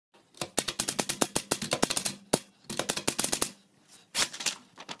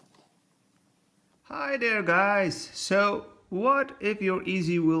Hi there guys! So what if your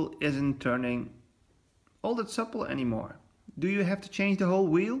easy wheel isn't turning all that supple anymore? Do you have to change the whole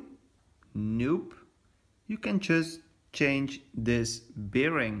wheel? Nope. You can just change this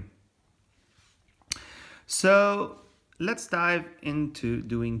bearing. So let's dive into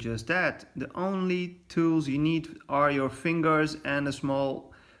doing just that. The only tools you need are your fingers and a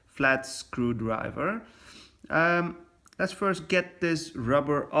small flat screwdriver. Let's first get this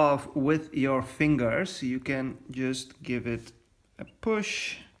rubber off with your fingers. You can just give it a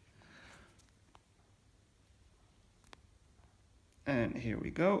push. And here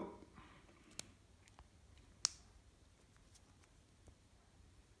we go.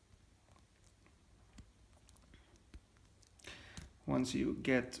 Once you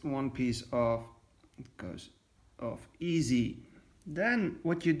get one piece off, it goes off easy. Then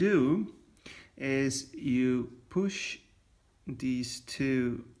what you do is you push these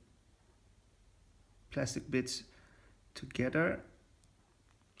two plastic bits together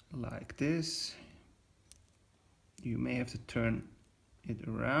like this. You may have to turn it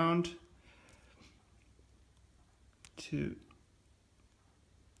around to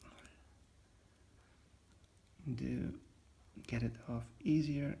get it off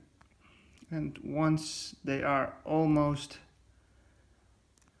easier. And once they are almost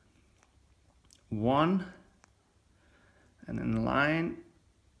one and in line,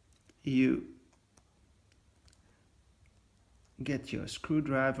 you get your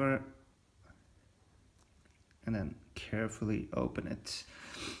screwdriver and then carefully open it.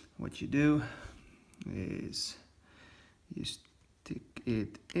 What you do is you stick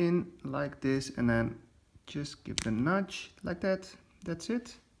it in like this and then just give it a nudge like that. That's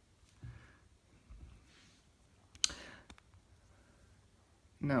it.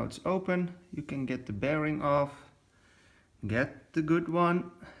 Now it's open. You can get the bearing off. Get the good one.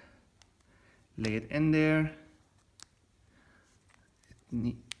 Lay it in there.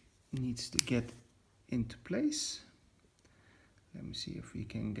 It needs to get into place. Let me see if we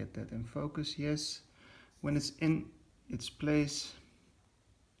can get that in focus. Yes. When it's in its place,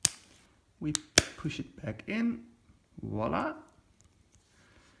 we push it back in. Voila.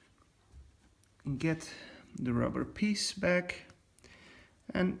 And get the rubber piece back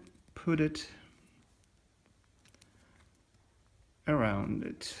and put it around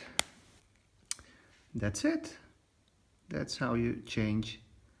it. That's it. That's how you change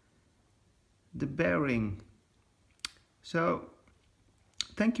the bearing. So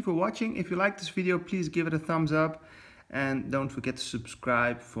thank you for watching. If you like this video, please give it a thumbs up and don't forget to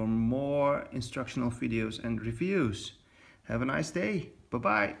subscribe for more instructional videos and reviews. Have a nice day. Bye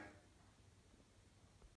bye.